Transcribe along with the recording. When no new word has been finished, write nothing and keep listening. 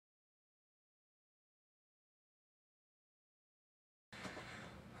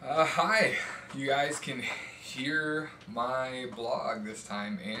Hi, you guys can hear my blog this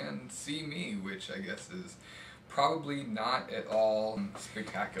time and see me, which I guess is probably not at all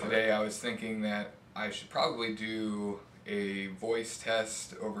spectacular. Today I was thinking that I should probably do a voice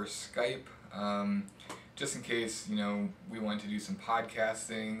test over Skype, just in case, we want to do some podcast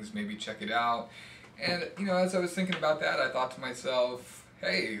things, maybe check it out. And, as I was thinking about that, I thought to myself,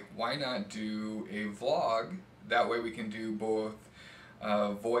 hey, why not do a vlog? That way we can do both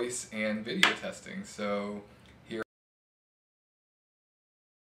voice and video testing. So here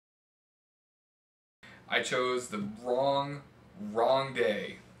I chose the wrong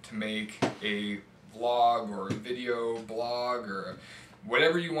day to make a vlog or a video blog or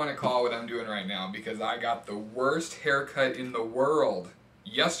whatever you want to call what I'm doing right now, because I got the worst haircut in the world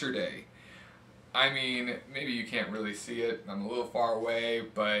yesterday. I mean, maybe you can't really see it, I'm a little far away,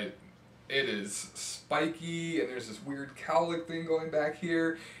 but it is spiky and there's this weird cowlick thing going back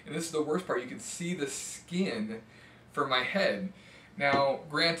here, and this is the worst part, you can see the skin for my head. Now,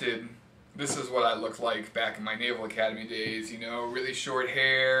 granted, this is what I looked like back in my Naval Academy days, really short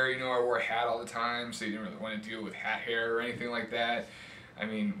hair, I wore a hat all the time, so you didn't really want to deal with hat hair or anything like that. I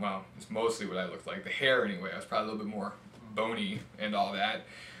mean, well, it's mostly what I looked like. The hair, anyway, I was probably a little bit more bony and all that.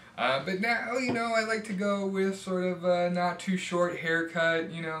 But now, I like to go with sort of a not too short haircut,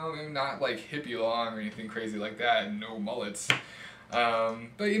 not like hippie long or anything crazy like that, and no mullets. But,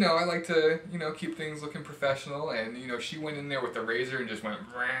 I like to, keep things looking professional, and, she went in there with the razor and just went,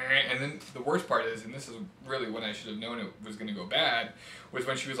 and then the worst part is, and this is really when I should have known it was going to go bad, was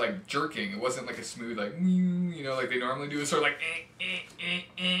when she was, like, jerking. It wasn't like a smooth, like, like they normally do. It's sort of like,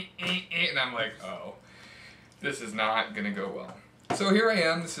 and I'm like, oh, this is not going to go well. So here I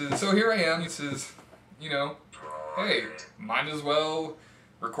am, this is, hey, might as well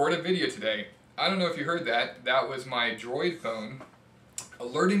record a video today. I don't know if you heard that, that was my Droid phone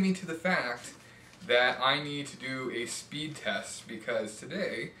alerting me to the fact that I need to do a speed test, because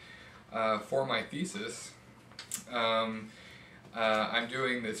today, for my thesis, I'm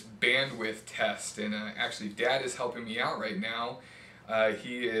doing this bandwidth test, and actually Dad is helping me out right now.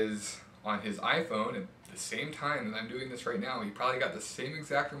 He is on his iPhone at the same time that I'm doing this right now. He probably got the same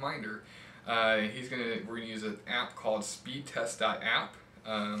exact reminder. We're gonna use an app called speedtest.app,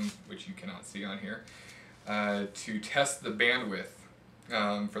 which you cannot see on here, to test the bandwidth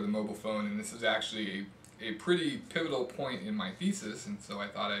for the mobile phone. And this is actually a pretty pivotal point in my thesis, and so I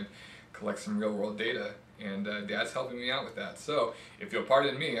thought I'd collect some real world data, and Dad's helping me out with that. So if you'll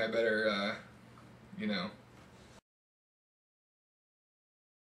pardon me, I better,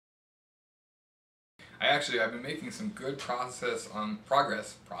 I've been making some good progress. I've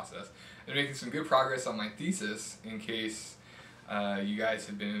been making some good progress on my thesis, in case you guys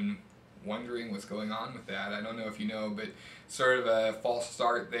have been wondering what's going on with that. I don't know if you know, but sort of a false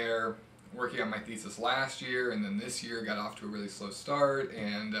start there. Working on my thesis last year, and then this year got off to a really slow start,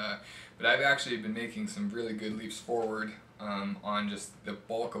 and but I've actually been making some really good leaps forward on just the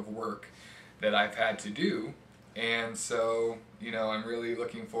bulk of work that I've had to do. And so, I'm really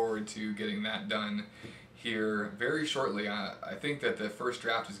looking forward to getting that done here very shortly. I think that the first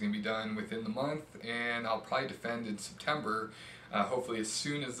draft is going to be done within the month, and I'll probably defend in September, hopefully as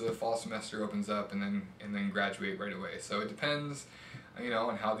soon as the fall semester opens up, and then graduate right away. So it depends,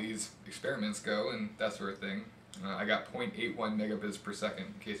 on how these experiments go and that sort of thing. I got 0.81 megabits per second,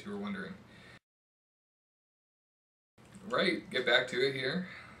 in case you were wondering. Right, get back to it here.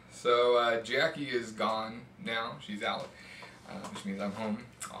 So Jackie is gone now, she's out, which means I'm home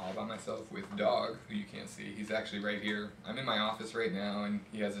all by myself with Dog, who you can't see. He's actually right here. I'm in my office right now, and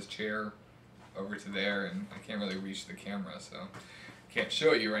he has his chair over to there, and I can't really reach the camera, so can't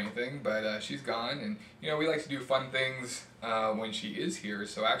show you or anything, but she's gone, and we like to do fun things when she is here.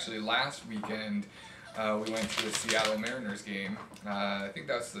 So actually last weekend we went to the Seattle Mariners game. I think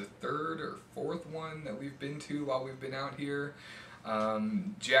that's the third or fourth one that we've been to while we've been out here.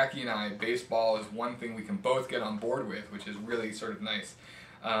 Jackie and I, baseball is one thing we can both get on board with, which is really sort of nice.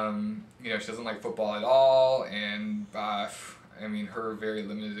 She doesn't like football at all, and her very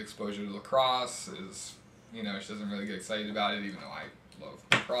limited exposure to lacrosse is, she doesn't really get excited about it, even though I love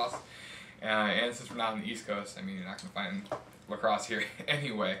lacrosse. And since we're not on the East Coast, you're not going to find lacrosse here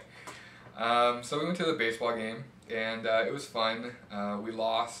anyway. So we went to the baseball game, and it was fun. We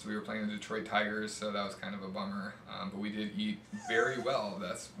lost. We were playing the Detroit Tigers, so that was kind of a bummer. But we did eat very well.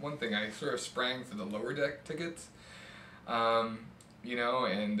 That's one thing. I sort of sprang for the lower deck tickets.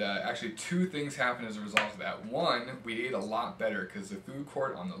 Actually two things happened as a result of that. One, we ate a lot better, because the food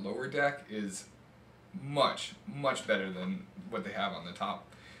court on the lower deck is much, much better than what they have on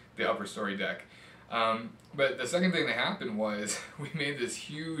the upper story deck. But the second thing that happened was we made this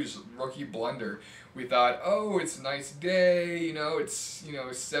huge rookie blunder. We thought, oh, it's a nice day, it's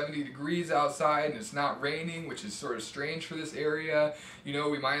 70 degrees outside and it's not raining, which is sort of strange for this area.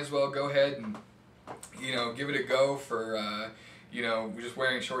 We might as well go ahead and give it a go for we're just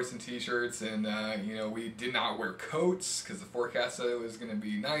wearing shorts and t-shirts, and we did not wear coats because the forecast said it was going to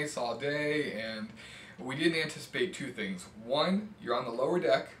be nice all day, and we didn't anticipate two things. One, you're on the lower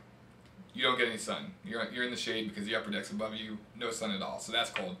deck. You don't get any sun. You're in the shade because the upper deck's above you, no sun at all. So that's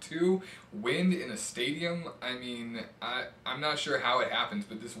cold. Two, wind in a stadium. I mean, I'm not sure how it happens,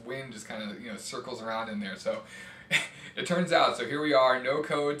 but this wind just kind of circles around in there. So it turns out, so here we are, no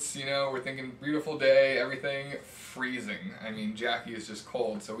coats. We're thinking beautiful day, everything freezing. I mean, Jackie is just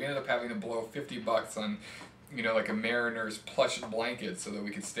cold. So we ended up having to blow $50 on like a Mariner's plush blanket so that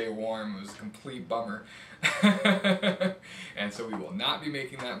we could stay warm. It was a complete bummer. And so we will not be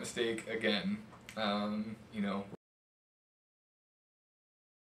making that mistake again.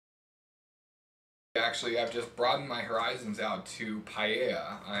 Actually, I've just broadened my horizons out to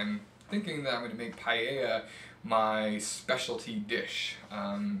paella. I'm thinking that I'm going to make paella my specialty dish.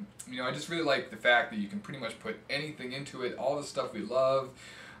 I just really like the fact that you can pretty much put anything into it, all the stuff we love.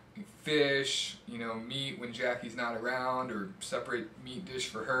 Fish, meat when Jackie's not around, or separate meat dish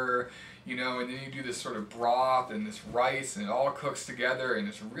for her, and then you do this sort of broth and this rice, and it all cooks together, and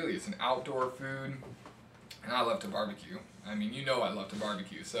it's an outdoor food, and I love to barbecue. I mean, I love to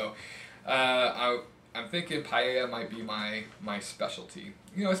barbecue, so I'm thinking paella might be my specialty.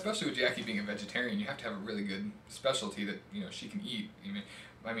 Especially with Jackie being a vegetarian, you have to have a really good specialty that she can eat.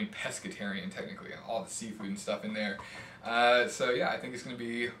 I mean pescatarian technically, all the seafood and stuff in there. So yeah, I think it's going to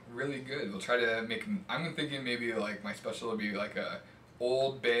be really good. We'll try to make, I'm thinking maybe like my special would be like a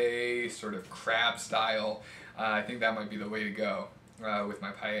Old Bay sort of crab style. I think that might be the way to go with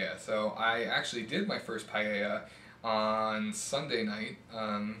my paella. So I actually did my first paella on Sunday night,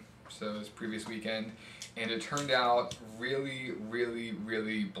 so it was previous weekend, and it turned out really, really,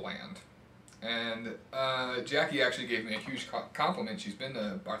 really bland. And Jackie actually gave me a huge compliment. She's been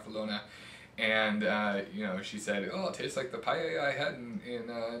to Barcelona, and she said, "Oh, it tastes like the paella I had in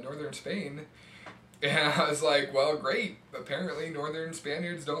northern Spain." And I was like, "Well, great. Apparently, northern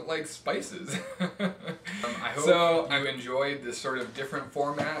Spaniards don't like spices." I hope you enjoyed this sort of different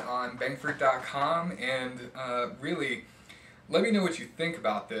format on Bangford.com, and really, let me know what you think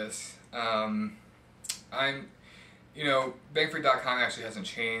about this. Bangford.com actually hasn't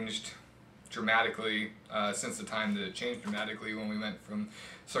changed dramatically since the time that it changed dramatically when we went from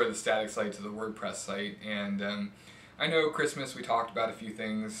sort of the static site to the WordPress site. And I know Christmas we talked about a few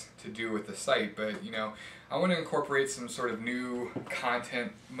things to do with the site, but I want to incorporate some sort of new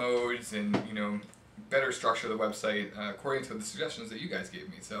content modes and better structure the website according to the suggestions that you guys gave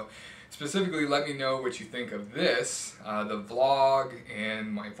me. So specifically, let me know what you think of this, the vlog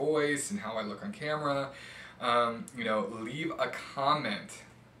and my voice and how I look on camera. Leave a comment.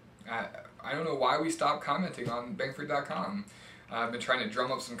 I don't know why we stopped commenting on Bangford.com. I've been trying to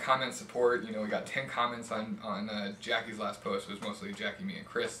drum up some comment support. We got 10 comments on Jackie's last post. It was mostly Jackie, me, and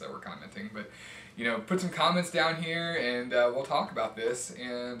Chris that were commenting. But, put some comments down here, and we'll talk about this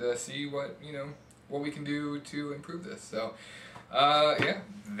and see what we can do to improve this. So, yeah,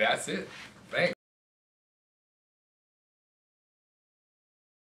 that's it.